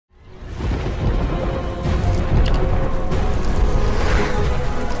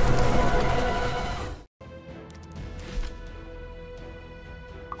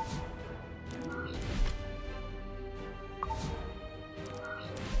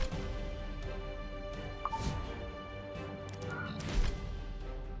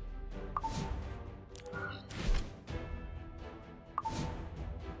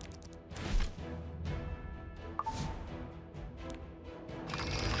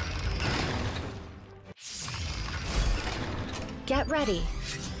Get ready.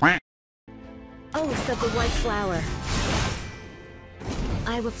 Oath of the White Flower.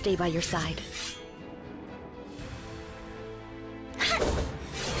 I will stay by your side.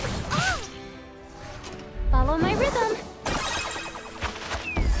 Follow my rhythm.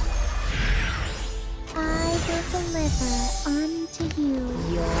 I will deliver unto you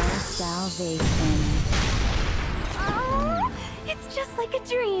your salvation. Oh, it's just like a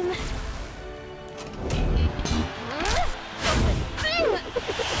dream.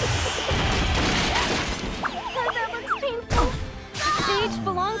 That looks painful. The stage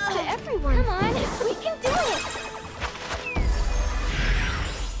belongs to everyone. Come on, we can do it.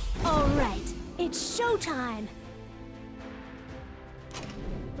 All right, it's showtime.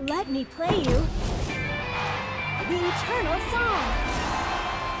 Let me play you the eternal song.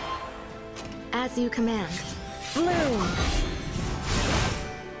 As you command. Bloom!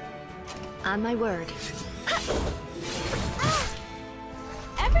 On my word.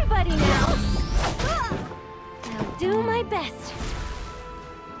 Everybody now! I'll do my best.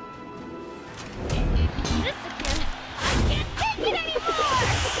 Discipline! I can't take it anymore!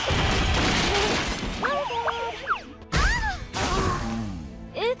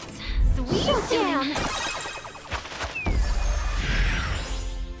 It's sweet jam!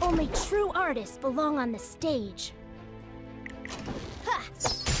 Only true artists belong on the stage.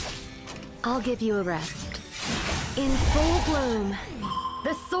 I'll give you a rest. In full bloom.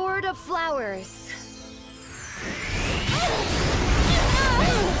 The Sword of Flowers.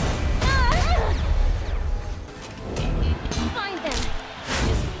 Find them!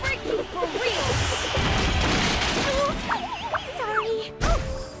 Just breaking for real! Sorry.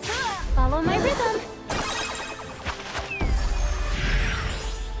 Follow my rhythm!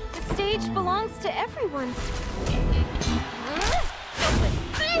 The stage belongs to everyone.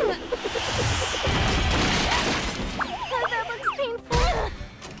 That looks painful.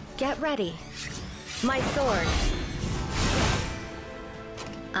 Get ready. My sword.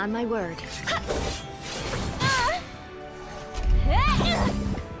 On my word.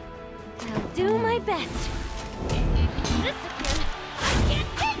 I'll do my best. Discipline! I can't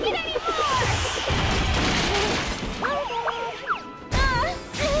take it anymore!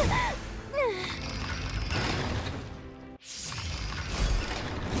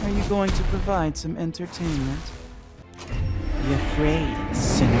 Are you going to provide some entertainment? Be afraid,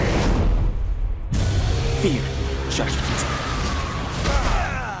 sinner. Fear judgment.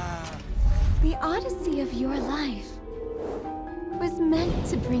 The odyssey of your life was meant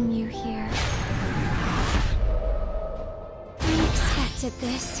to bring you here. We expected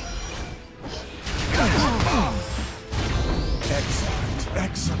this. Excellent,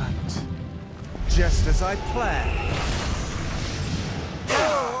 excellent. Just as I planned.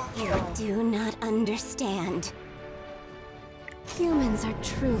 You do not understand. Humans are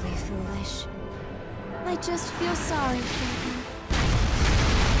truly foolish. I just feel sorry for them.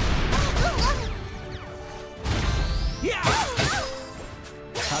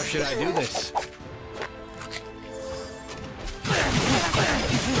 How should I do this?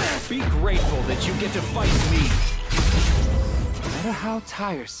 Be grateful that you get to fight me. No matter how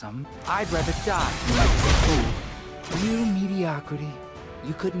tiresome, I'd rather die than like a fool. Real mediocrity.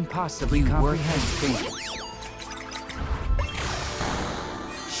 You couldn't possibly comprehend things.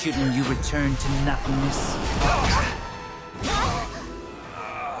 Shouldn't you return to nothingness?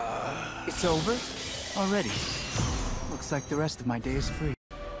 It's over? Already? Looks like the rest of my day is free.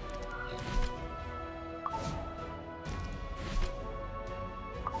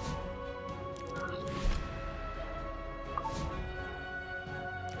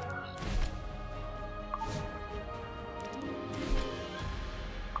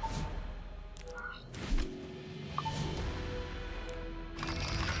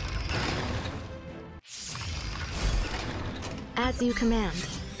 As you command.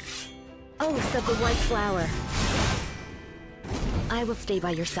 Oath of the White Flower. I will stay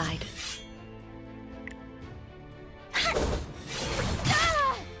by your side.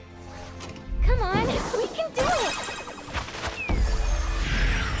 Come on, we can do it!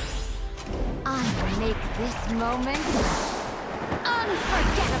 I will make this moment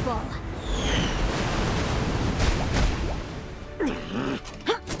unforgettable.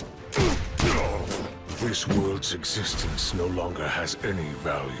 This world's existence no longer has any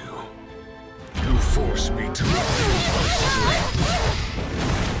value. You force me to rise my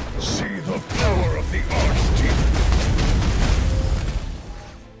strength. See the power of the Archdemon.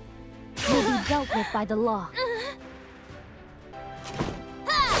 Will be dealt with by the law.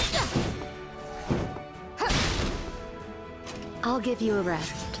 I'll give you a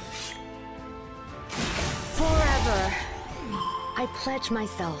rest. Forever. I pledge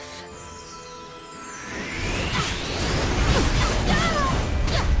myself.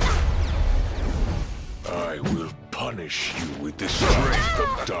 I will punish you with the strength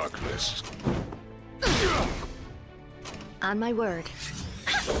of darkness. On my word.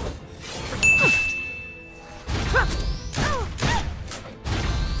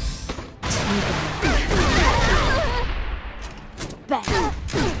 Bet.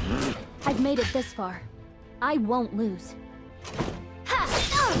 I've made it this far. I won't lose.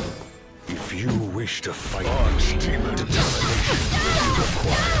 If you wish to fight this demon, determination is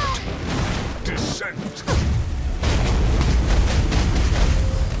required. Descent!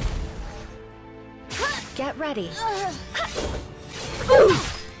 Get ready.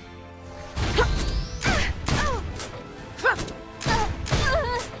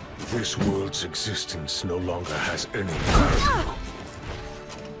 This world's existence no longer has any value.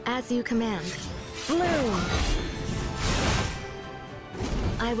 As you command. Bloom!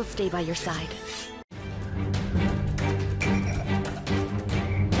 I will stay by your side.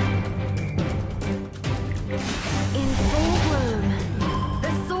 In full bloom,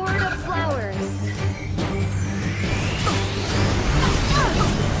 the sword of flowers.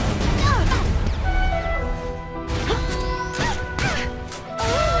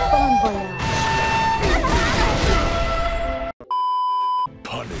 Bon voyage.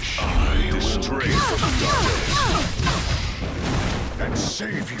 Punish you with the strength of darkness and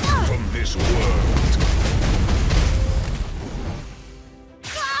save you from this world.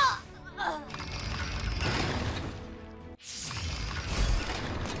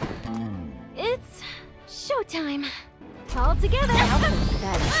 It's showtime. All together.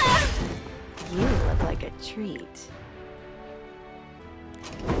 You look like a treat.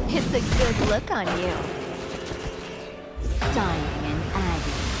 It's a good look on you. Dying in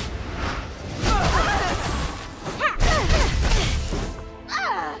agony.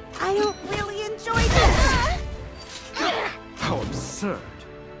 I don't really enjoy this! How absurd.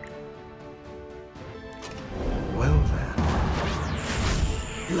 Well then,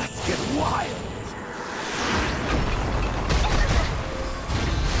 let's get wild.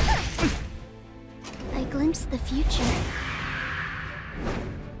 I glimpsed the future.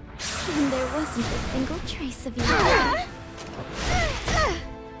 And there wasn't a single trace of you.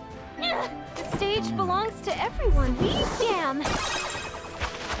 The stage belongs to everyone. Damn!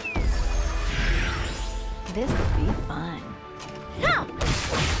 This'll be fun.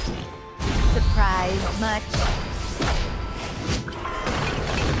 Surprised much?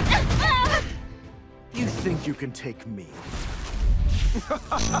 You think you can take me?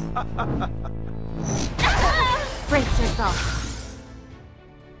 Brace yourself.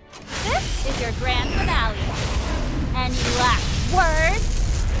 This is your grand finale. Any last words?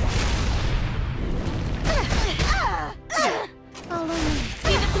 Follow me.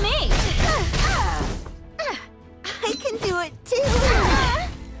 Give it to me. I can do it too!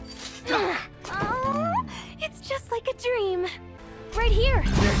 It's just like a dream. Right here.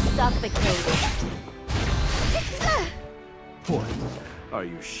 You're suffocating. What? Are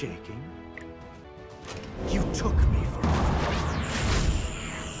you shaking? You took me for a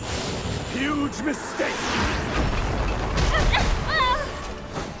huge mistake!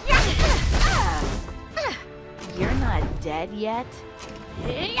 You're not dead yet?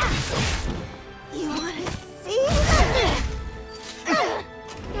 You wanna see?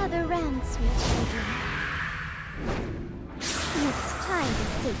 Gather round, sweet children. It's time to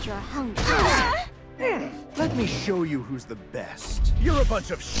sate your hunger. Let me show you who's the best. You're a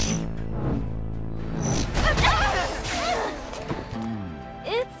bunch of sheep.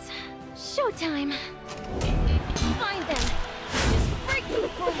 It's showtime. Find them. Just break them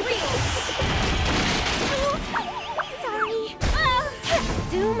for real. Sorry.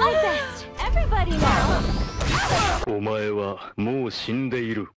 Do my best. Everybody now. お前はもう死んで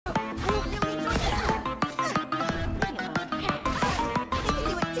いる。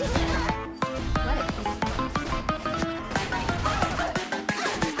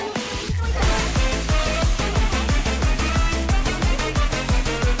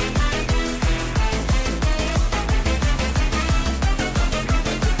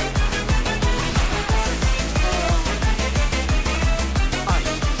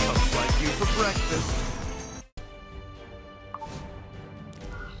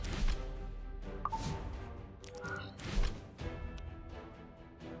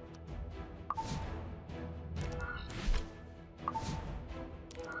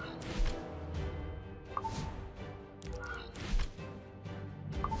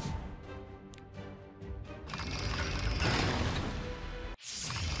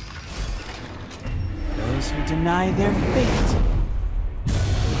 Those who deny their fate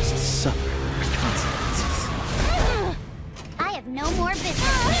no more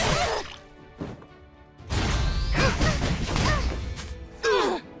business.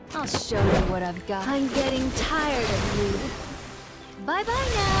 I'll show you what I've got. I'm getting tired of you. Bye-bye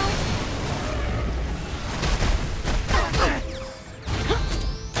now.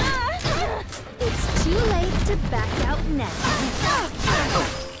 It's too late to back out now.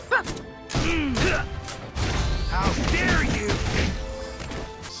 How dare you!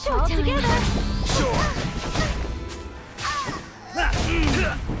 All together. Sure!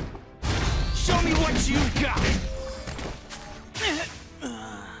 Show me what you got!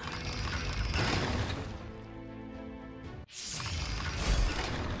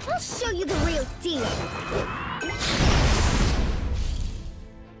 I'll show you the real deal.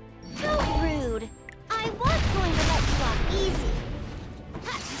 How rude. I was going to let you off easy.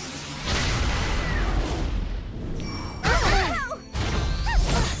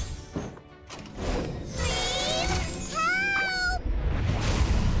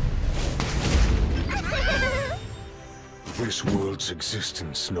 This world's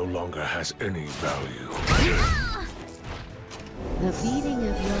existence no longer has any value. The beating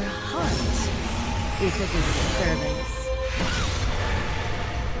of your heart is a disturbance.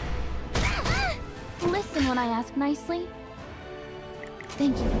 Listen when I ask nicely.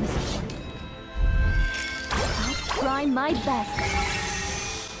 Thank you for the support. I'll try my best.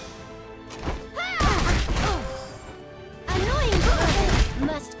 Annoying brother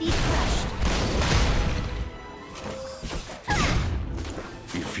must be crushed.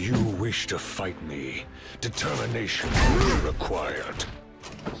 If you wish to fight me, determination will be required.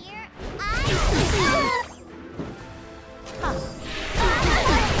 Your eyes.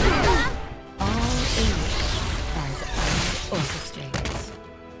 All English as orchestrated.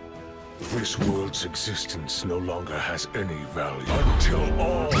 This world's existence no longer has any value until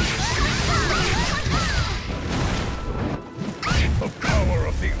all the power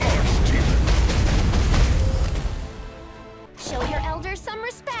of the Archdemon. Show your elders some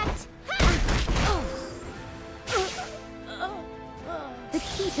respect. The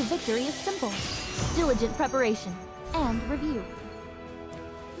key to victory is simple. Diligent preparation and review.